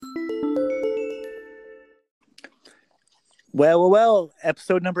Well.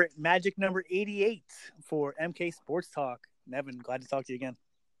 Episode magic number 88 for MK Sports Talk. Nevin, glad to talk to you again.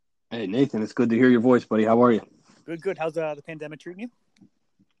 Hey Nathan, it's good to hear your voice, buddy. How are you? Good. How's the pandemic treating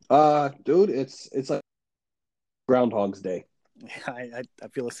you? Dude, it's like Groundhog's Day. I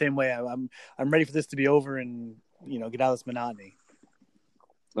feel the same way. I'm ready for this to be over and get out of this monotony.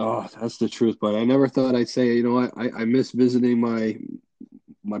 Oh, that's the truth. But I never thought I'd say, I miss visiting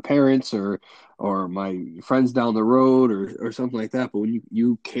my parents or my friends down the road or something like that. But when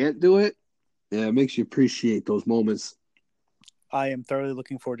you can't do it, yeah, it makes you appreciate those moments. I am thoroughly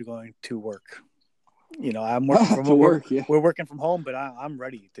looking forward to going to work. I'm working from work. Yeah, we're working from home, but I'm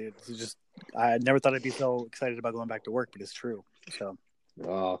ready, dude. It's just I never thought I'd be so excited about going back to work, but it's true. So,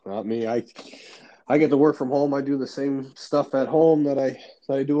 not me. I get to work from home. I do the same stuff at home that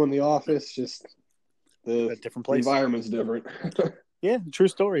I do in the office. Just a different place. The environment's different. Yeah, true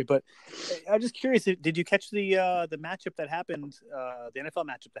story. But I'm just curious. Did you catch the matchup that happened? The NFL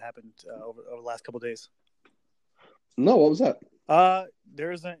matchup that happened over the last couple of days? No, what was that?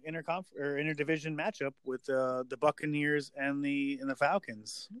 There's an interdivision matchup with the Buccaneers and the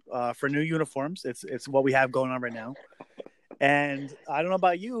Falcons for new uniforms. It's what we have going on right now. And I don't know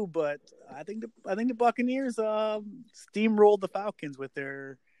about you, but I think the Buccaneers steamrolled the Falcons with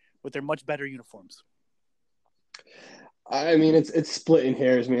their much better uniforms. I mean, it's splitting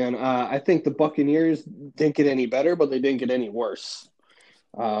hairs, man. I think the Buccaneers didn't get any better, but they didn't get any worse.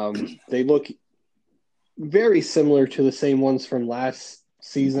 They look very similar to the same ones from last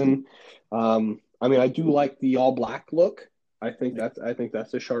season. I mean, I do like the all black look. I think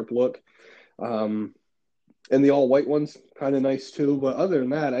that's a sharp look. And the all white one's kind of nice too. But other than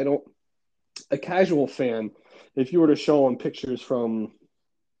that, a casual fan, if you were to show them pictures from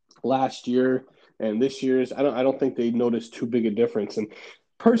last year and this year's, I don't think they'd notice too big a difference. And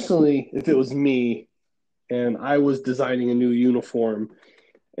personally, if it was me and I was designing a new uniform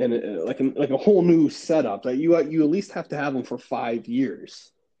and like a whole new setup that you at least have to have them for 5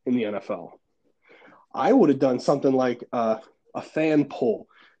 years in the NFL, I would have done something like a fan poll.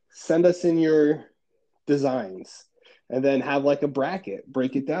 Send us in your designs and then have like a bracket,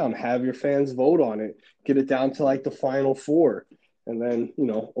 break it down, have your fans vote on it, get it down to like the final four, and then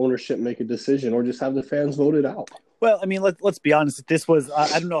ownership make a decision or just have the fans vote it out. Well, I mean, let's be honest. This was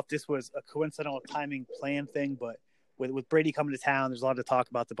I don't know if this was a coincidental timing plan thing, but with Brady coming to town, there's a lot of talk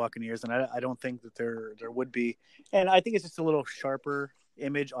about the Buccaneers, and I don't think that there would be. And I think it's just a little sharper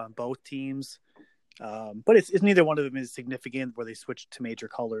image on both teams. But it's neither one of them is significant where they switch to major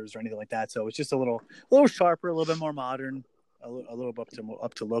colors or anything like that. So it's just a little sharper, a little bit more modern, a little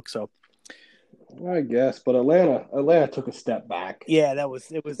up to look. So I guess, but Atlanta took a step back. Yeah, it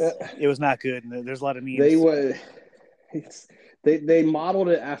was not good. And there's a lot of memes. They modeled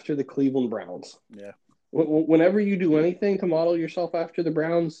it after the Cleveland Browns. Yeah. Whenever you do anything to model yourself after the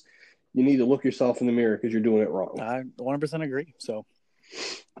Browns, you need to look yourself in the mirror because you're doing it wrong. I 100% agree. So.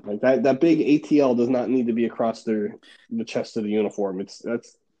 Like that big ATL does not need to be across the chest of the uniform.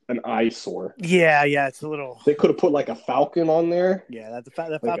 That's an eyesore. Yeah, it's a little. They could have put like a falcon on there. Yeah, the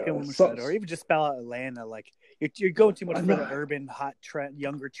falcon was better, or even just spell out Atlanta. Like you're going too much for the urban hot trend,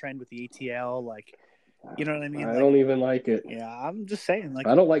 younger trend with the ATL. Like, you know what I mean? I don't even like it. Yeah, I'm just saying. Like,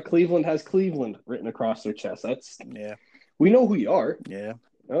 I don't like Cleveland has Cleveland written across their chest. Yeah. We know who you are. Yeah.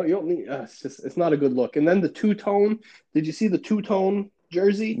 No, you don't need. It's not a good look. And then the two-tone. Did you see the two-tone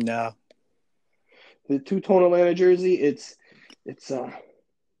jersey? No. The two-tone Atlanta jersey. It's is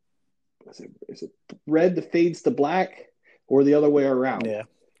it red that fades to black or the other way around? Yeah.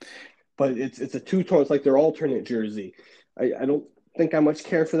 But it's a two-tone. It's like their alternate jersey. I don't think I much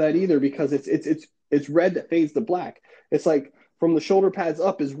care for that either because it's red that fades to black. It's like from the shoulder pads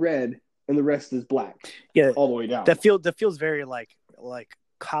up is red and the rest is black. Yeah. All the way down. That feels very like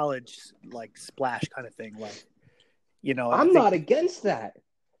college like splash kind of thing. Like, I'm not against that.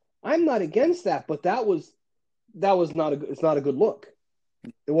 But that was not it's not a good look.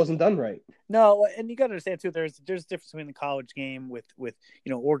 It wasn't done right. No, and you got to understand too. There's a difference between the college game with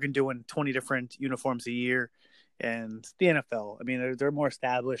Oregon doing 20 different uniforms a year, and the NFL. I mean, they're a more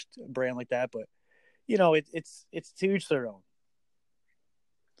established brand like that, but it's to each their own.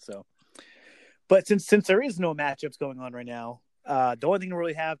 So, but since there is no matchups going on right now, the only thing we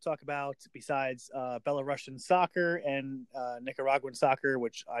really have to talk about besides Belarusian soccer and Nicaraguan soccer,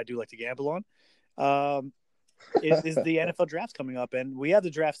 which I do like to gamble on, is the NFL draft coming up, and we have the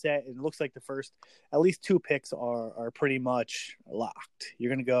draft set. And it looks like the first, at least 2 picks are pretty much locked.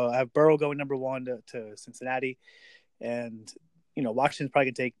 You're going to have Burrow going number 1 to Cincinnati, and Washington's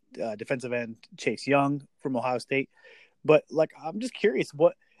probably going to take defensive end Chase Young from Ohio State. But like, I'm just curious,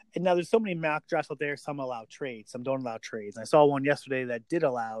 what And now there's so many mock drafts out there. Some allow trades, some don't allow trades. And I saw one yesterday that did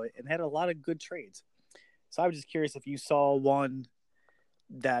allow it and had a lot of good trades. So I was just curious if you saw one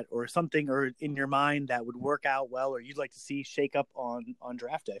that or something or in your mind that would work out well, or you'd like to see shake up on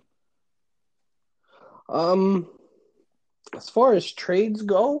draft day. As far as trades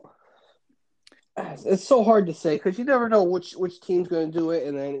go, it's so hard to say because you never know which team's going to do it,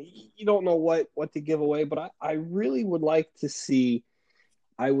 and then you don't know what to give away. But I really would like to see.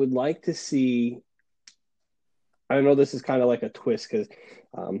 I would like to see. I know this is kind of like a twist because,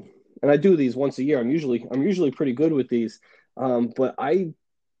 and I do these once a year. I'm usually pretty good with these, but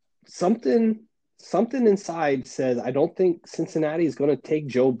something inside says I don't think Cincinnati is going to take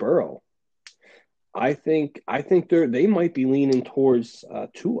Joe Burrow. I think they might be leaning towards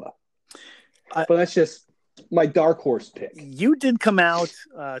Tua, but that's just my dark horse pick. You did come out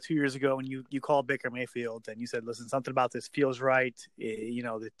 2 years ago and you called Baker Mayfield and you said, "Listen, something about this feels right."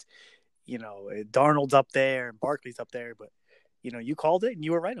 Darnold's up there and Barkley's up there, but you called it and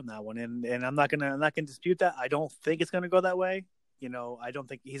you were right on that one. And I'm not gonna dispute that. I don't think it's gonna go that way. I don't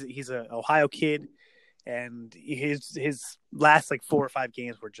think he's an Ohio kid. And his last 4 or 5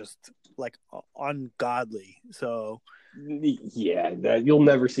 games were just ungodly. So yeah, you'll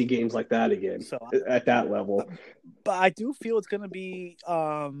never see games like that again. So at that level. But I do feel it's going to be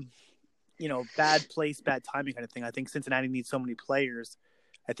bad place, bad timing kind of thing. I think Cincinnati needs so many players.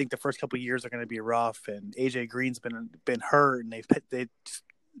 I think the first couple of years are going to be rough, and AJ Green's been hurt, and they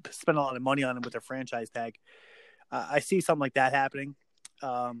spent a lot of money on him with their franchise tag. I see something like that happening.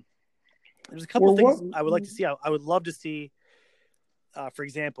 There's a couple of things I would like to see. I would love to see, for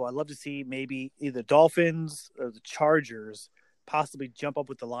example, I'd love to see maybe either Dolphins or the Chargers possibly jump up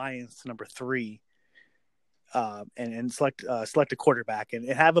with the Lions to number 3, and select a quarterback and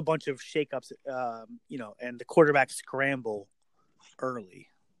have a bunch of shakeups, and the quarterback scramble early.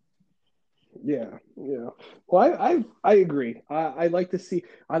 Yeah. Well, I agree. I like to see.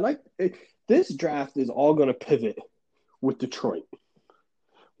 I like it. This draft is all going to pivot with Detroit.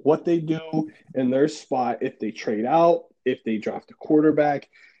 What they do in their spot, if they trade out, if they draft a quarterback,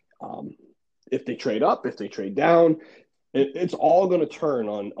 if they trade up, if they trade down, it's all going to turn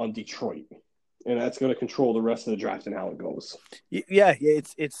on Detroit, and that's going to control the rest of the draft and how it goes. Yeah,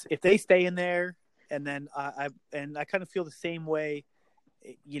 it's if they stay in there, and then I kind of feel the same way.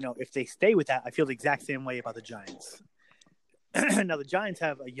 If they stay with that, I feel the exact same way about the Giants. Now the Giants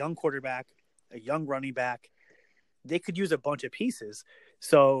have a young quarterback, a young running back. They could use a bunch of pieces.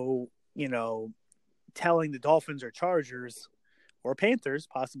 So, telling the Dolphins or Chargers or Panthers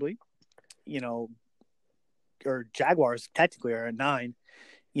possibly, or Jaguars technically are at 9,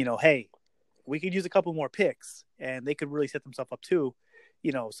 hey, we could use a couple more picks and they could really set themselves up too.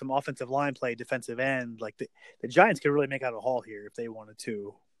 Some offensive line play, defensive end. Like the Giants could really make out a haul here if they wanted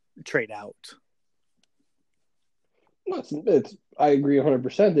to trade out. I agree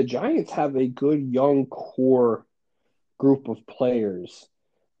 100%. The Giants have a good young core group of players.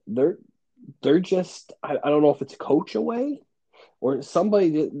 They're just I don't know if it's coach away or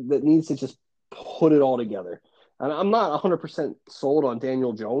somebody that needs to just put it all together. And I'm not 100% sold on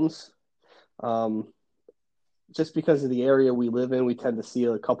Daniel Jones. Just because of the area we live in, we tend to see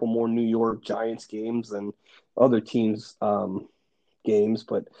a couple more New York Giants games than other teams' games,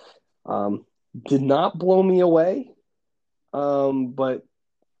 but did not blow me away. But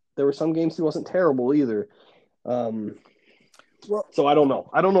there were some games he wasn't terrible either. So I don't know.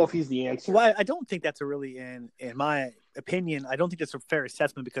 I don't know if he's the answer. Well, I don't think that's in my opinion, I don't think that's a fair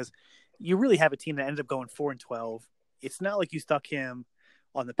assessment because you really have a team that ended up going 4-12. It's not like you stuck him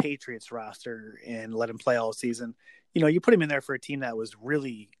on the Patriots roster and let him play all season. You put him in there for a team that was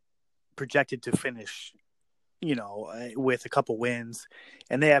really projected to finish, with a couple wins,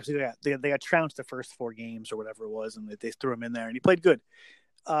 and they got trounced the first 4 games or whatever it was, and they threw him in there and he played good.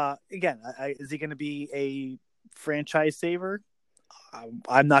 Again, is he going to be a franchise saver?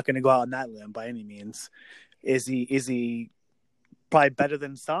 I'm not going to go out on that limb by any means. Is he probably better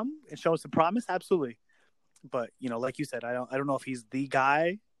than some and show some promise? Absolutely. But, like you said, I don't know if he's the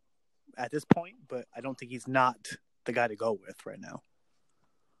guy at this point, but I don't think he's not the guy to go with right now.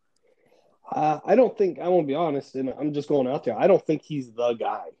 I don't think, I won't be honest, and I'm just going out there. I don't think he's the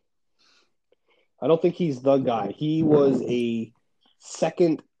guy. I don't think he's the guy. He was a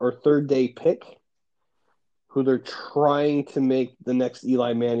second or third day pick who they're trying to make the next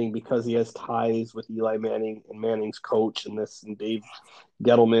Eli Manning because he has ties with Eli Manning and Manning's coach and Dave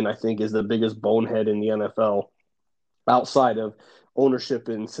Gettleman, I think, is the biggest bonehead in the NFL outside of ownership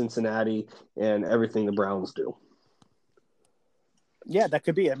in Cincinnati and everything the Browns do. Yeah, that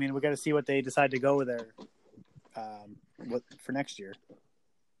could be. I mean, we got to see what they decide to go with there for next year.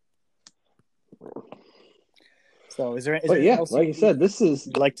 So is there But anything yeah, else like you said, this is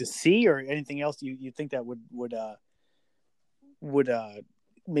you'd like to see, or anything else you think that would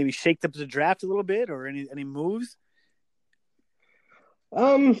maybe shake up the draft a little bit, or any moves?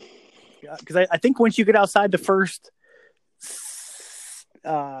 um Because I think once you get outside the first 6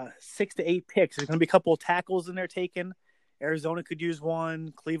 to 8 picks, there's going to be a couple of tackles in there taken. Arizona could use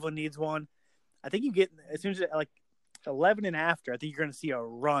one. Cleveland needs one. I think you get as soon as like 11 and after, I think you're going to see a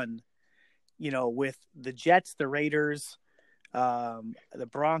run. With the Jets, the Raiders, the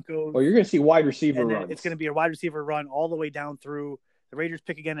Broncos. you're going to see wide receiver and then runs. it's going to be a wide receiver run all the way down through. The Raiders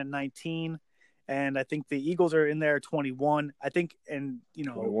pick again at 19, and I think the Eagles are in there at 21. I think, and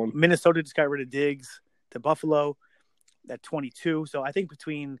 21. Minnesota just got rid of Diggs to Buffalo at 22. So I think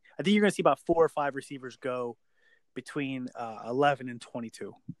you're going to see about 4 or 5 receivers go between 11 and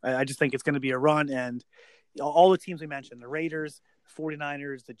 22. I just think it's going to be a run, and all the teams we mentioned, the Raiders,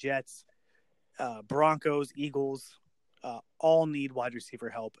 49ers, the Jets, Broncos, Eagles, all need wide receiver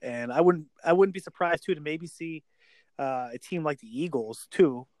help. And I wouldn't be surprised too to maybe see a team like the Eagles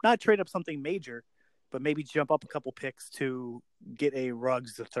too, not trade up something major, but maybe jump up a couple picks to get a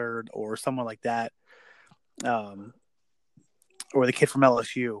Ruggs the third or someone like that, or the kid from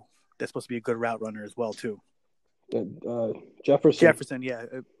LSU that's supposed to be a good route runner as well too. Jefferson, yeah.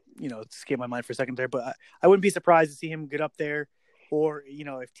 It escaped my mind for a second there, but I wouldn't be surprised to see him get up there. Or,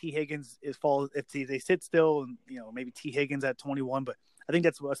 if T. Higgins if they sit still, and maybe T. Higgins at 21, but I think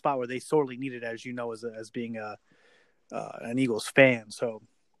that's a spot where they sorely need it, as as being an Eagles fan. So,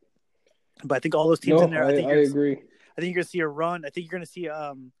 but I think all those teams in there, I agree. I think you're going to see a run. I think you're going to see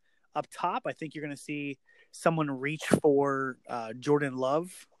up top. I think you're going to see someone reach for Jordan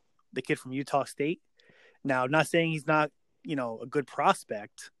Love, the kid from Utah State. Now, I'm not saying he's not a good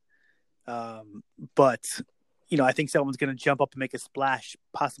prospect, but I think someone's going to jump up and make a splash,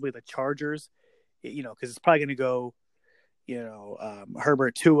 possibly the Chargers, because it's probably going to go,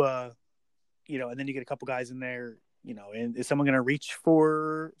 Herbert, Tua, and then you get a couple guys in there, and is someone going to reach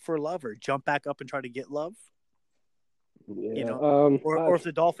for Love or jump back up and try to get Love? Yeah. Or if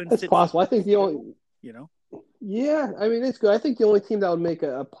the Dolphins, it's possible. I think the only, yeah, I mean, it's good. I think the only team that would make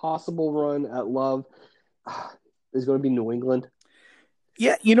a possible run at Love is going to be New England.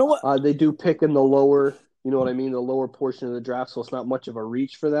 Yeah, you know what? They do pick in the lower. You know what I mean? The lower portion of the draft, so it's not much of a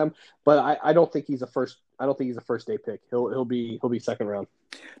reach for them. But I don't think he's a first. I don't think he's a first day pick. He'll be second round.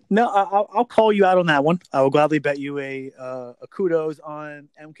 No, I'll call you out on that one. I will gladly bet you a kudos on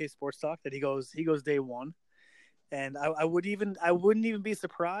MK Sports Talk that he goes day one, and I wouldn't even be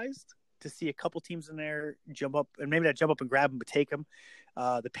surprised to see a couple teams in there jump up and maybe not jump up and grab him, but take him.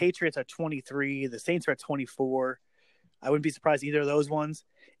 The Patriots are 23, the Saints are at 24. I wouldn't be surprised either of those ones,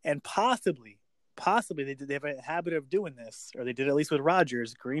 and possibly they have a habit of doing this, or they did at least with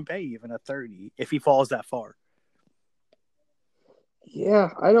Rodgers. Green Bay even a 30 if he falls that far. Yeah,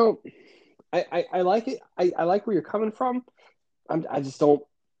 I don't. I like it. I like where you're coming from. I just don't.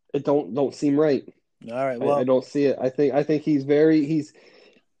 It don't seem right. All right. Well, I don't see it. I think he's going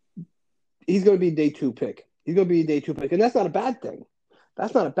to be a day 2 pick. He's going to be a day 2 pick, and that's not a bad thing.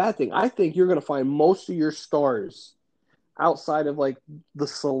 That's not a bad thing. I think you're going to find most of your stars outside of like the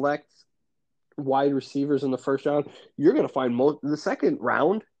select wide receivers in the first round. You're going to find the second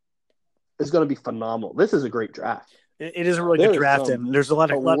round is going to be phenomenal. This is a great draft. It is a really good draft, and there's a lot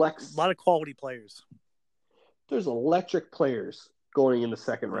of quality players. There's electric players going in the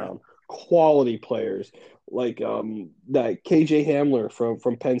second round. Quality players like that KJ Hamler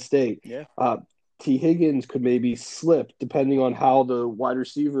from Penn State. Yeah. T. Higgins could maybe slip depending on how the wide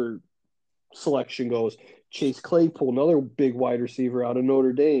receiver selection goes. Chase Claypool, another big wide receiver out of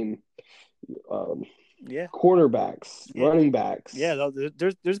Notre Dame. Cornerbacks, running backs. Yeah,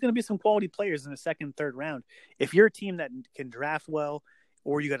 there's going to be some quality players in the second, third round. If you're a team that can draft well,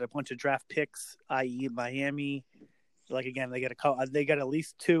 or you got a bunch of draft picks, i.e. Miami, like again, they got at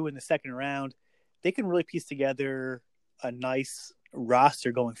least 2 in the second round. They can really piece together a nice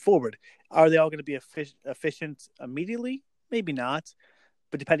roster going forward. Are they all going to be efficient immediately? Maybe not,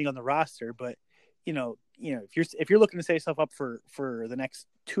 but depending on the roster. But if you're looking to set yourself up for the next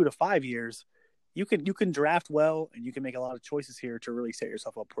 2 to 5 years, you can draft well, and you can make a lot of choices here to really set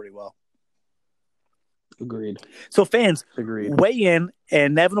yourself up pretty well. Agreed. So fans, agreed. Weigh in,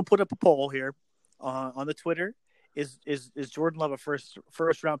 and Nevin will put up a poll here on the Twitter. Is Jordan Love a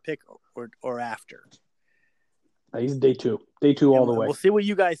first round pick or after? He's day 2 all the way. We'll see what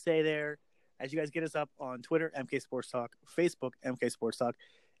you guys say there as you guys get us up on Twitter, MK Sports Talk, Facebook, MK Sports Talk,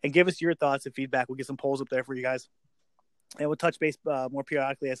 and give us your thoughts and feedback. We'll get some polls up there for you guys, and we'll touch base more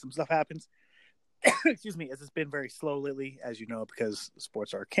periodically as some stuff happens. Excuse me, as it's been very slow lately, as you know, because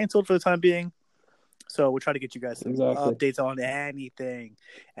sports are canceled for the time being. So we'll try to get you guys some updates on anything.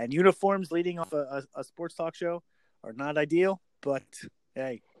 And uniforms leading off a sports talk show are not ideal, but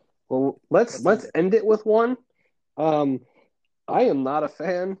hey. Well, let's end it with one. I am not a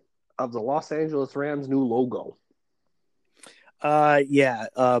fan of the Los Angeles Rams' new logo.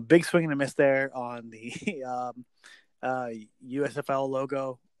 Big swing and a miss there on the USFL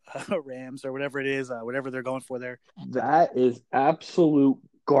logo, Rams or whatever it is, whatever they're going for there. That is absolute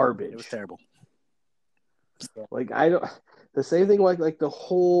garbage. It was terrible. Like the same thing like the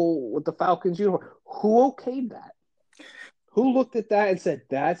whole with the Falcons uniform. Who okayed that? Who looked at that and said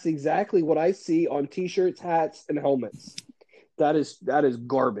that's exactly what I see on T-shirts, hats, and helmets? That is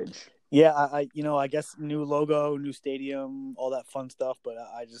garbage. Yeah, I guess new logo, new stadium, all that fun stuff, but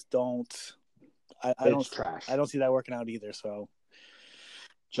I just don't. It's trash. I don't see that working out either. So.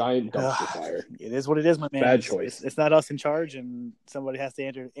 Giant dumpster fire. It is what it is, my man. Bad choice. It's not us in charge, and somebody has to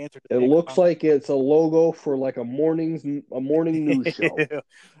answer. It looks like it's a logo for like a morning news show.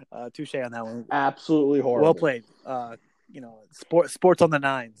 Touche on that one. Absolutely horrible. Well played. Sports on the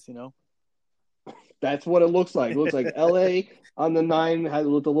nines. That's what it looks like. It looks like LA on the 9 has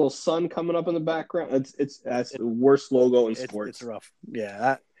with the little sun coming up in the background. That's the worst logo in sports. It's rough.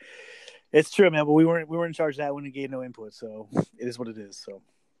 Yeah, it's true, man. But we weren't in charge of that when we gave no input, so it is what it is. So.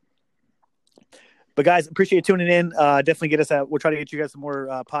 But guys, appreciate you tuning in. Definitely get us out. We'll try to get you guys some more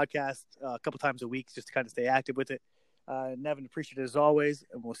podcasts a couple times a week just to kind of stay active with it. Nevin, appreciate it as always,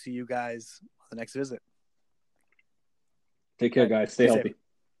 and we'll see you guys on the next visit. Take care, guys. Stay healthy.